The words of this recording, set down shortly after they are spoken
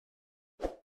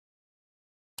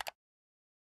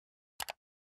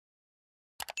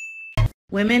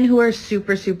Women who are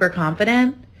super, super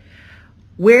confident,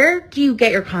 where do you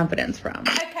get your confidence from?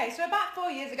 Okay, so about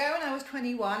 4 years ago when I was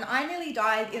 21, I nearly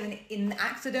died in an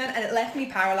accident and it left me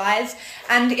paralyzed.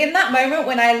 And in that moment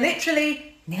when I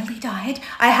literally nearly died,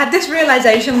 I had this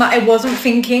realization that I wasn't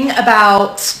thinking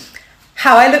about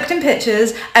how I looked in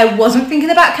pictures. I wasn't thinking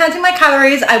about counting my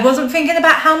calories. I wasn't thinking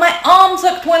about how my arms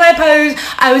looked when I posed.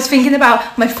 I was thinking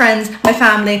about my friends, my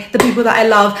family, the people that I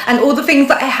love, and all the things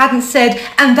that I hadn't said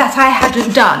and that I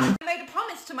hadn't done. I made a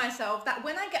promise to myself that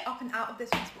when I get up and out of this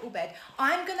hospital bed,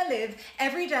 I'm gonna live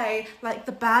every day like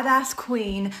the badass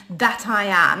queen that I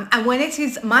am. And when it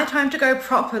is my time to go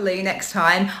properly next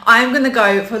time, I'm gonna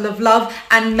go full of love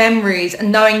and memories,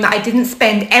 and knowing that I didn't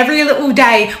spend every little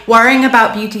day worrying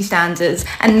about beauty standards,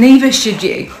 and neither should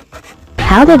you.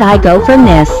 How did I go from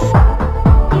this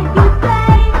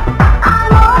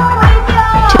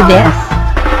to this?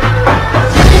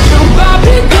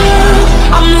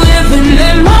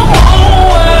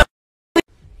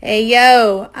 Hey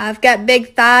yo, I've got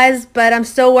big thighs, but I'm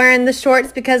still wearing the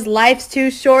shorts because life's too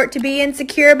short to be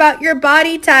insecure about your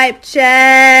body type.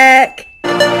 Check.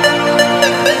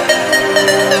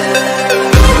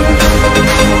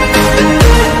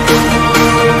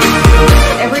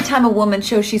 Every time a woman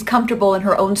shows she's comfortable in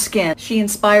her own skin, she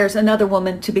inspires another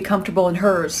woman to be comfortable in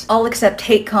hers. I'll accept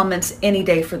hate comments any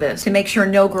day for this, to make sure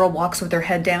no girl walks with her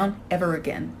head down ever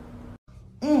again.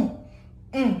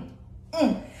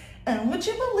 And would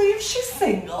you believe she's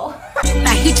single?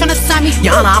 Now he tryna sign me.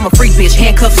 Yana, I'm a freak bitch,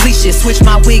 handcuffs, leashes. Switch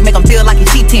my wig, make him feel like he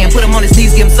cheating. Put him on his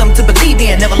knees, give him something to believe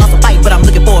in. Never lost a fight, but I'm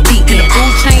looking for a beat in the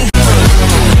food chain.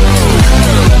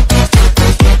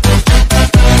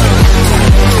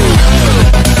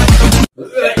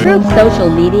 Proof social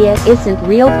media isn't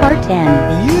real part 10.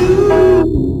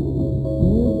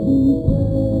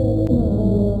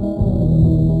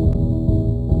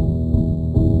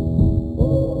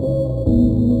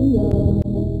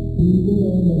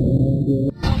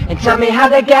 And tell me how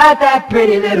they got that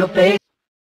pretty little face.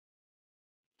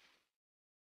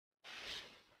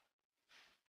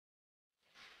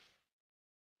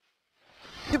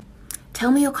 Tell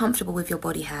me you're comfortable with your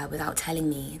body hair without telling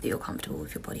me that you're comfortable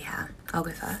with your body hair. I'll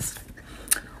go first.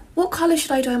 What colour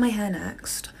should I dye my hair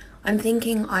next? I'm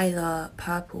thinking either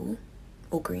purple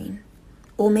or green,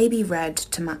 or maybe red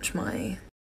to match my...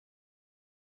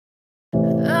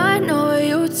 I know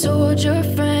you told your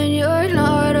friend you're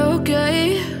not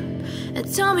okay,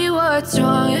 and tell me what's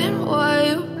wrong and why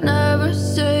you never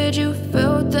said you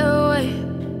felt that way.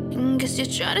 And guess you're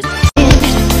trying to...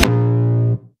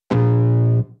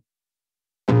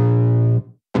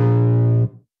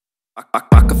 I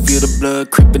can feel the blood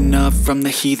creeping up from the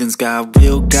heathens. Got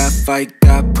will, got fight,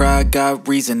 got pride, got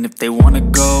reason. If they wanna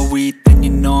go eat, then you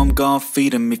know I'm gon'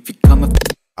 feed them. If you come up,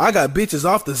 I got bitches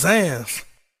off the Zans.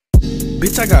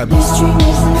 Bitch, I got These dreams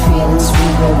and feelings we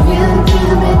were reeling through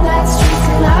the midnight streets,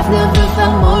 and I've never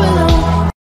felt more alone.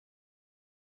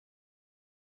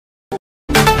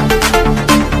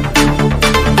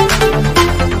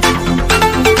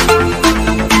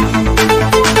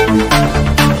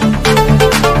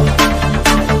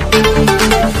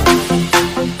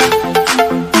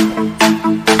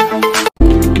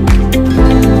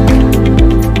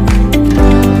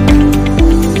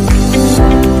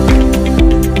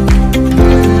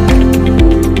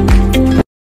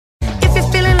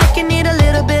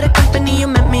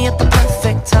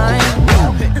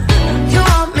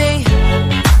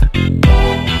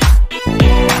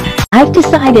 I've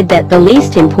decided that the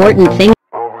least important thing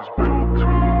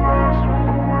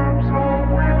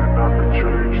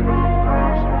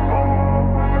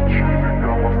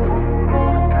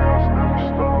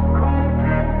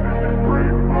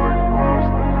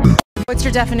What's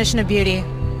your definition of beauty?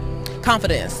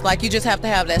 Confidence. Like, you just have to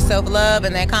have that self-love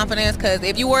and that confidence, because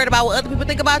if you're worried about what other people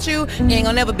think about you, you ain't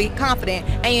gonna never be confident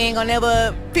and you ain't gonna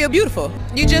never feel beautiful.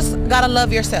 You just gotta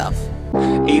love yourself.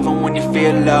 even when you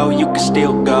feel low, you can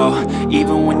still go.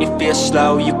 Even when you feel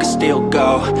slow, you can still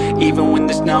go. Even when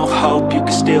there's no hope, you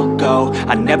can still go.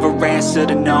 I never answer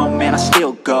to no, man, I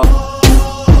still go.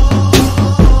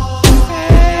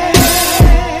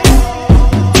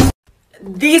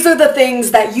 These are the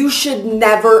things that you should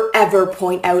never ever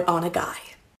point out on a guy.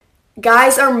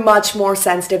 Guys are much more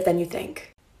sensitive than you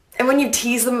think. And when you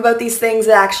tease them about these things,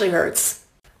 it actually hurts.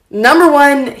 Number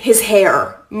one, his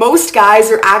hair. Most guys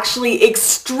are actually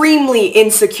extremely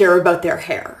insecure about their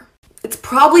hair. It's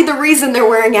probably the reason they're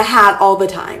wearing a hat all the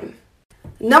time.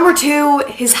 Number two,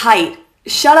 his height.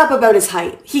 Shut up about his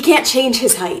height. He can't change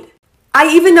his height. I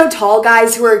even know tall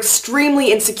guys who are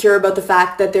extremely insecure about the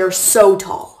fact that they're so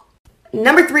tall.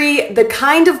 Number three, the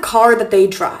kind of car that they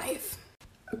drive.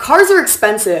 Cars are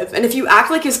expensive, and if you act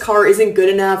like his car isn't good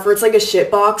enough or it's like a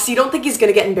shitbox, you don't think he's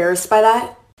gonna get embarrassed by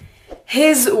that?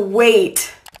 His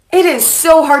weight. It is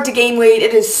so hard to gain weight.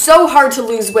 It is so hard to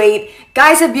lose weight.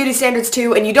 Guys have beauty standards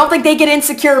too, and you don't think they get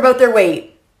insecure about their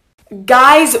weight.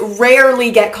 Guys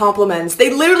rarely get compliments. They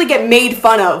literally get made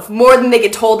fun of more than they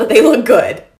get told that they look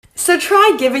good. So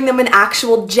try giving them an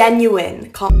actual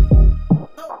genuine compliment.